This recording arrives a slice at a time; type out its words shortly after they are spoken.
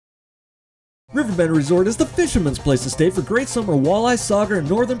Riverbend Resort is the fisherman's place to stay for great summer walleye, sauger, and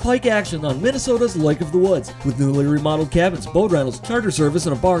northern pike action on Minnesota's Lake of the Woods. With newly remodeled cabins, boat rentals, charter service,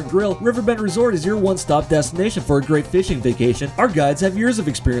 and a bar and grill, Riverbend Resort is your one-stop destination for a great fishing vacation. Our guides have years of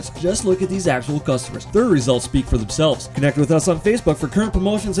experience. Just look at these actual customers. Their results speak for themselves. Connect with us on Facebook for current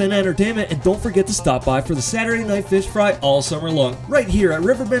promotions and entertainment, and don't forget to stop by for the Saturday night fish fry all summer long, right here at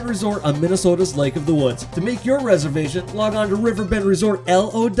Riverbend Resort on Minnesota's Lake of the Woods. To make your reservation, log on to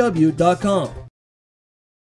riverbendresortlow.com.